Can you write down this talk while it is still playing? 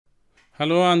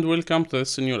Hello and welcome to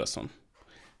this new lesson.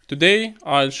 Today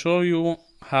I'll show you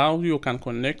how you can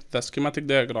connect the schematic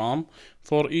diagram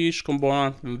for each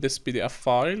component in this PDF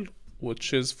file,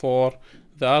 which is for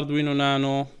the Arduino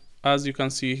Nano. As you can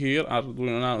see here,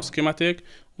 Arduino Nano schematic.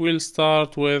 We'll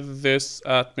start with this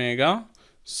ATMEGA.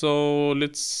 So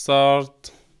let's start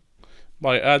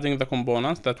by adding the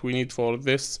components that we need for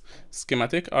this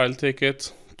schematic. I'll take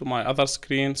it to my other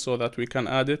screen so that we can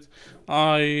add it.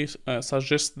 I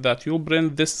suggest that you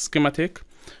print this schematic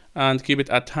and keep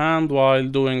it at hand while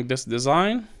doing this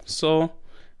design. So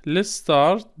let's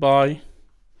start by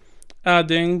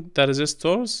adding the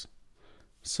resistors.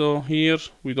 So here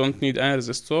we don't need any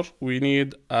resistor, we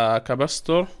need a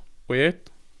capacitor. Wait,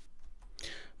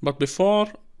 but before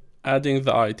adding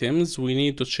the items we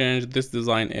need to change this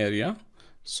design area.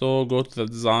 So go to the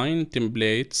design,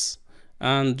 templates,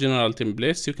 and general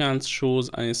templates. You can choose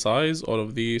any size, all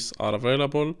of these are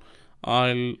available.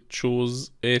 I'll choose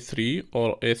A3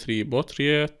 or A3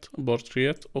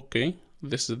 portrait. Okay,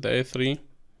 this is the A3.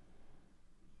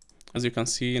 As you can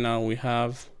see, now we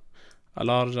have a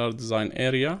larger design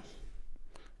area.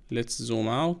 Let's zoom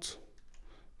out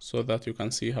so that you can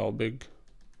see how big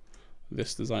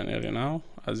this design area now.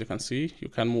 As you can see, you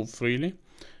can move freely.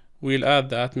 We'll add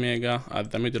the ATMEGA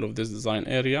at the middle of this design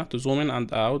area. To zoom in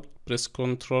and out, press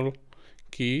Ctrl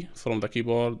key from the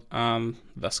keyboard and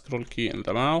the scroll key in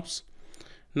the mouse.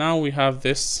 Now we have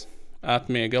this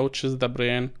ATMEGA, which is the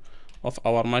brain of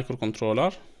our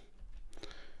microcontroller.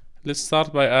 Let's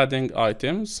start by adding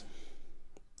items.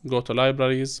 Go to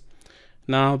libraries.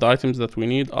 Now the items that we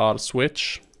need are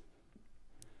switch.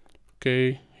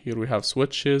 Okay, here we have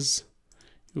switches.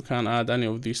 You can add any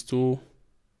of these two.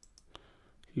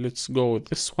 Let's go with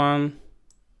this one.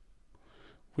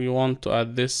 We want to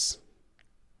add this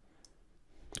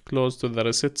close to the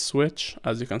reset switch.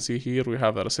 As you can see here, we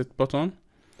have a reset button.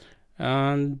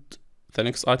 And the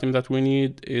next item that we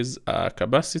need is a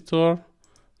capacitor.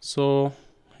 So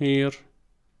here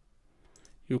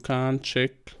you can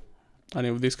check any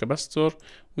of these capacitor.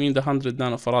 We need a 100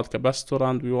 nanofarad capacitor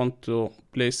and we want to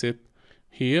place it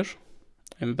here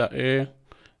in the A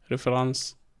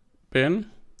reference pin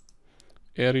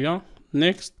area.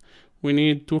 Next, we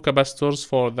need two capacitors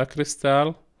for the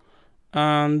crystal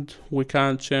and we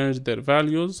can change their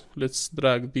values. Let's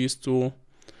drag these to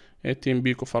 18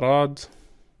 picofarad,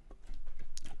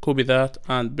 copy that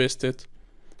and paste it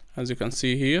as you can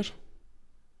see here.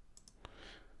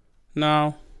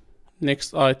 Now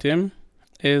next item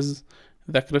is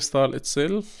the crystal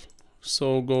itself,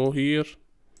 so go here,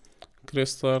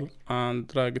 crystal, and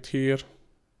drag it here.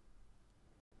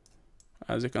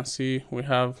 As you can see, we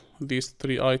have these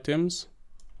three items.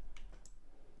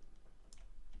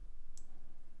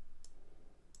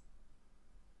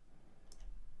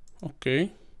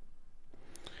 Okay.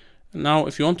 Now,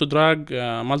 if you want to drag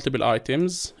multiple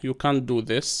items, you can't do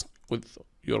this with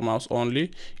your mouse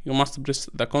only. You must press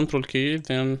the Ctrl key,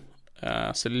 then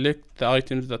select the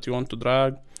items that you want to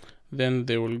drag, then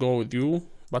they will go with you.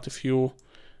 But if you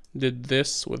did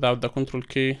this without the Ctrl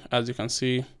key, as you can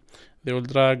see, they will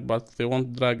drag, but they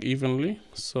won't drag evenly.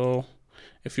 So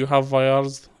if you have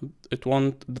wires, it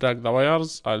won't drag the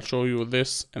wires. I'll show you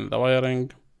this in the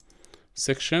wiring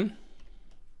section.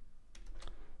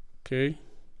 Okay.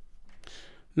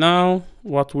 Now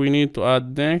what we need to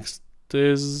add next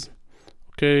is,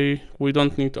 okay, we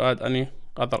don't need to add any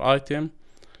other item.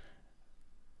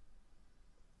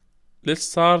 Let's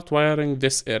start wiring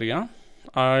this area.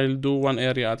 I'll do one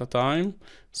area at a time.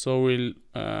 So we'll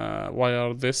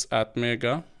wire this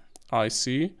ATMEGA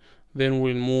IC, then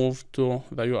we'll move to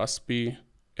the USB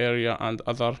area and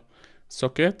other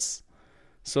sockets.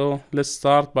 So let's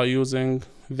start by using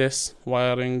this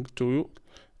wiring tool.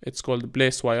 It's called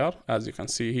place wire, as you can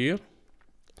see here.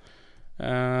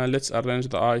 Let's arrange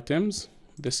the items.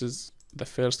 This is the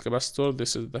first capacitor,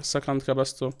 this is the second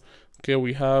capacitor. Okay,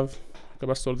 we have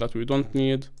capacitor that we don't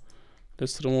need.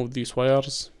 Let's remove these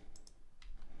wires.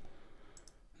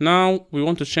 Now we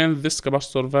want to change this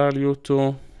capacitor value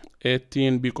to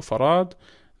 18 picofarad.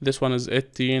 This one is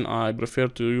 18. I prefer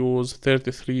to use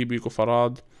 33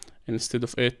 picofarad instead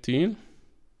of 18.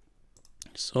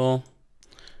 So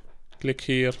click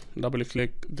here, double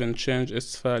click, then change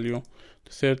its value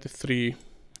to 33,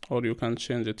 or you can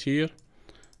change it here.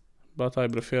 But I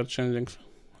prefer changing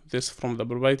this from the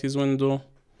properties window.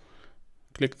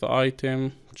 Click the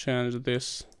item, change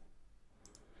this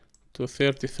to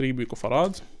 33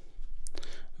 picofarad.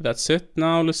 That's it.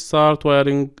 Now let's start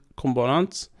wiring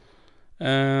components.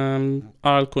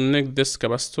 I'll connect this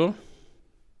capacitor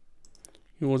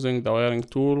using the wiring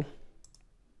tool,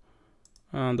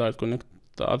 and I'll connect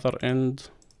the other end.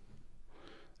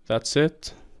 That's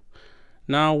it.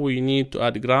 Now we need to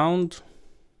add ground.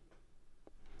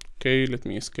 Okay, let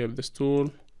me escape this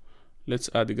tool. Let's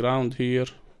add ground here.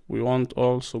 We want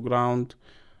also ground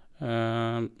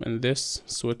in this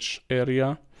switch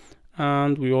area,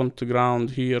 and we want the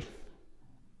ground here.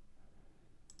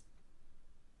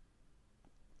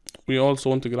 We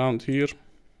also want the ground here.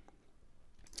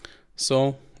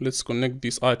 So let's connect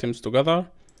these items together.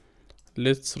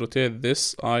 Let's rotate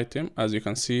this item. As you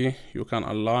can see, you can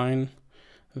align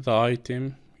the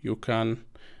item, you can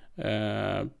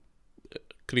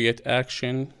create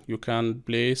action, you can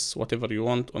place whatever you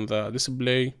want on the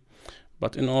display.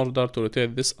 But in order to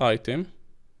rotate this item,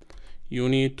 you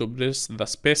need to press the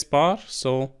space bar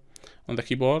on the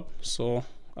keyboard. So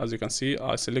as you can see,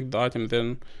 I select the item,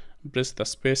 then press the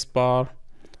space bar,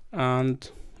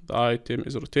 and the item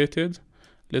is rotated.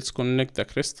 Let's connect the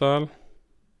crystal.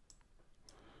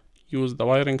 Use the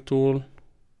wiring tool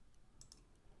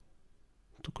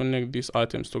to connect these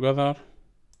items together.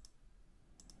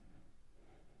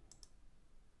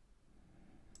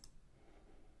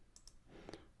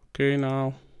 Okay,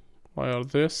 now wire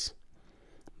this.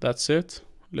 That's it.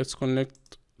 Let's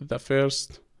connect the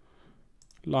first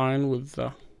line with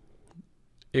the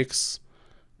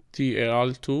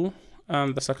XTAL2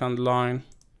 and the second line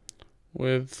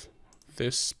with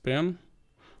this pin.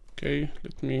 Okay,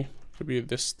 let me repeat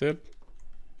this step.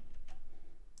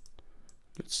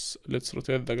 Let's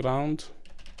rotate the ground,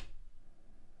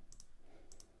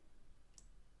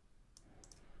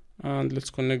 and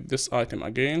let's connect this item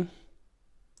again.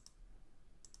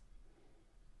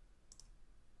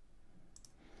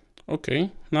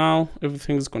 Okay, now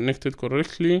everything is connected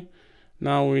correctly.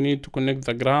 Now we need to connect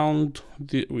the ground.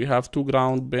 We have two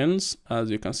ground pins,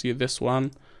 as you can see, this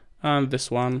one and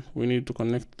this one. We need to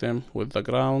connect them with the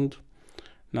ground.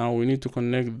 Now we need to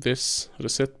connect this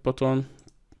reset button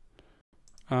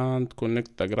and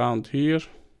connect the ground here.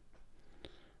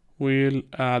 We'll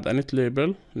add a net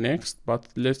label next, but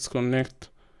let's connect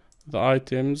the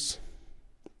items.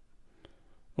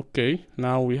 Okay,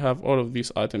 now we have all of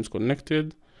these items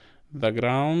connected, the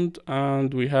ground,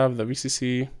 and we have the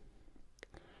VCC,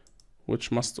 which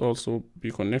must also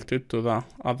be connected to the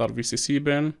other VCC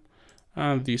pin,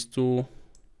 and these two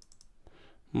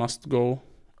must go,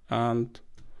 and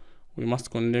we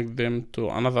must connect them to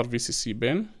another VCC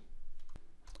pin.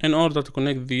 In order to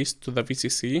connect these to the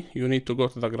VCC, you need to go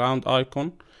to the ground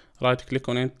icon, right click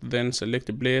on it, then select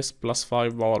place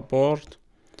 +5 power board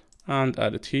and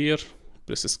add it here.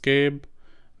 Press escape,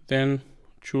 then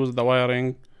choose the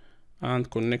wiring and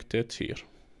connect it here.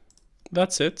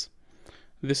 That's it.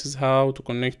 This is how to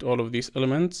connect all of these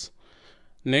elements.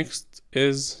 Next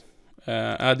is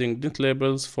adding net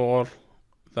labels for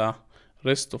the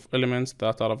rest of elements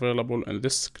that are available in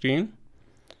this screen.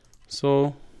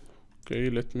 So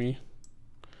okay, let me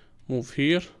move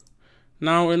here.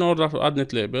 Now in order to add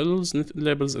net labels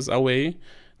is a way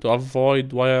to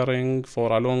avoid wiring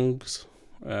for a long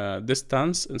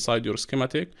distance inside your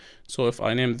schematic. So if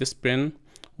I name this pin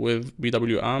with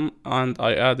PWM and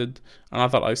I added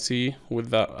another IC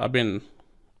with a pin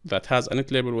that has a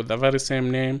net label with the very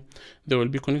same name, they will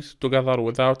be connected together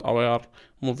without a wire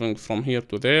moving from here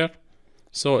to there.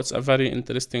 So it's a very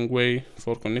interesting way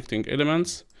for connecting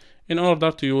elements. In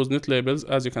order to use net labels,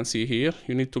 as you can see here,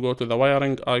 you need to go to the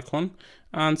wiring icon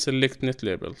and select net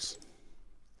labels.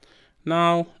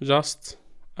 Now just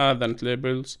add the net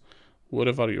labels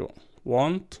wherever you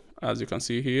want. As you can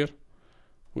see here,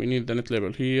 we need the net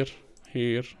label here,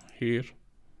 here, here,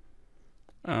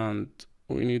 and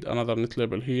we need another net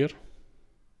label here.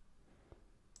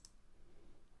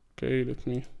 Okay, let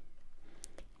me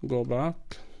go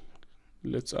back.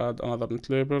 Let's add another net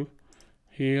label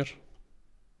here,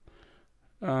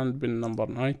 and pin number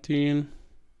 19,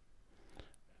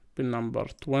 pin number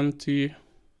 20.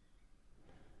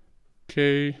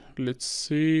 Okay, let's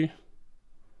see.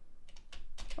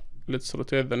 Let's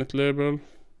rotate the net label.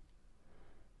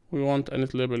 We want a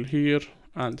net label here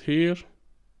and here,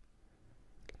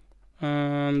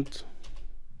 and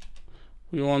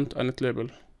we want a net label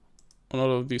on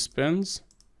all of these pins.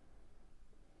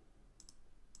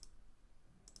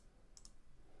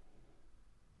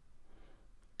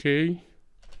 Okay,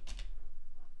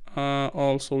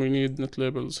 also we need net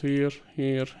labels here,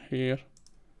 here, here,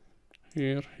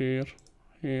 here, here,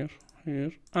 here,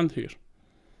 here, and here.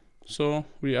 So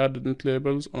we added net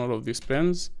labels on all of these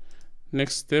pins.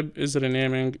 Next step is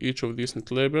renaming each of these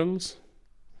net labels.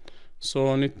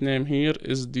 So net name here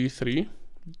is D3,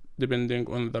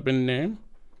 depending on the pin name.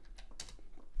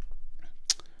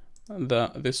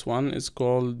 This one is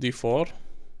called D4.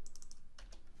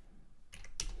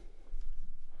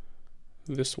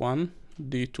 This one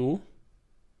D2.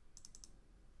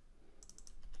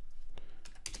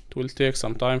 It will take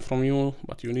some time from you,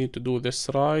 but you need to do this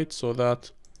right so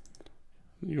that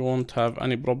you won't have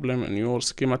any problem in your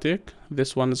schematic.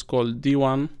 This one is called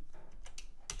D1.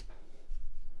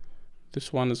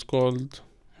 This one is called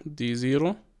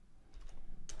D0.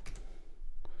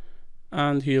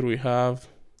 And here we have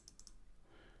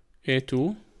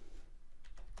A2.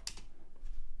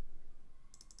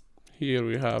 Here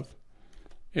we have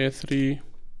A3,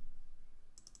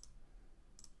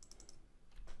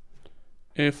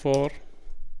 A4,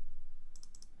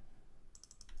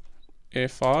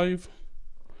 A5.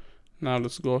 Now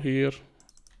let's go here,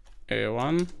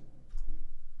 A1,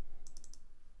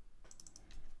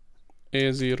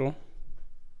 A0,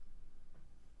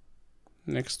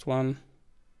 next one,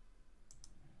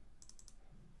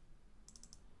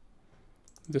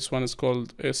 this one is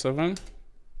called A7,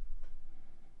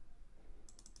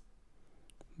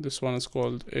 this one is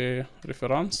called A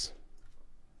reference,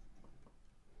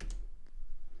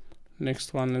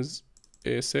 next one is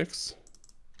A6,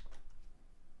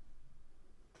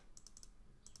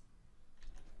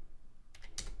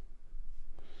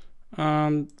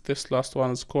 and this last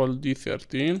one is called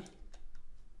D13.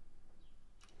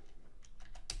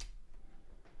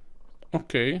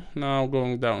 Okay, now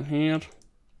going down here,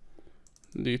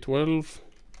 D12.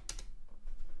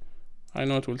 I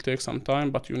know it will take some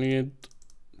time, but you need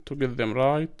to get them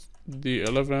right.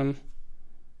 D11,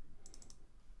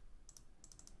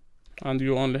 and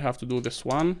you only have to do this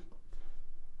one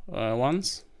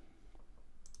once.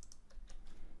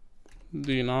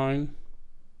 D9,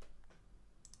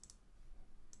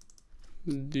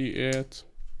 D8,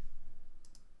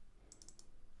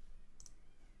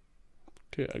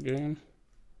 okay, again,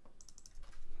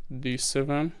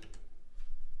 D7,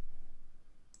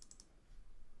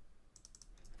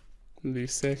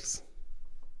 D6,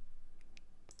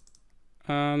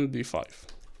 and D5.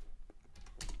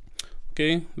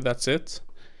 Okay, that's it.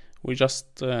 We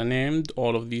just named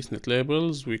all of these net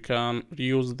labels. We can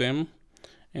reuse them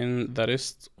in the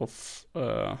rest of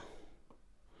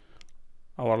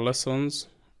our lessons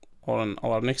or in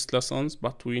our next lessons,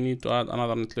 but we need to add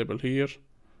another net label here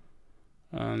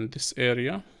and this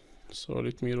area. So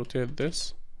let me rotate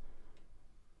this.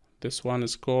 This one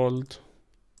is called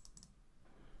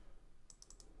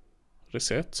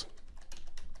reset.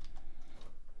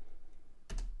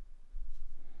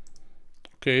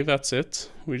 Okay, that's it.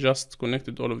 We just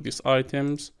connected all of these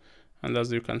items, and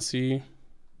as you can see,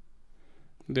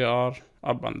 they are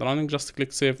up and running. Just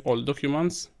click save all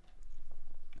documents.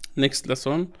 Next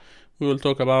lesson, we will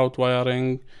talk about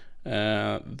wiring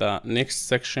the next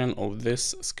section of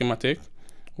this schematic,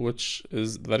 which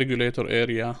is the regulator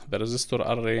area, the resistor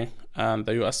array, and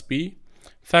the USB.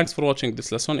 Thanks for watching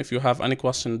this lesson. If you have any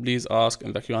question, please ask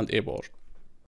in the Q&A board.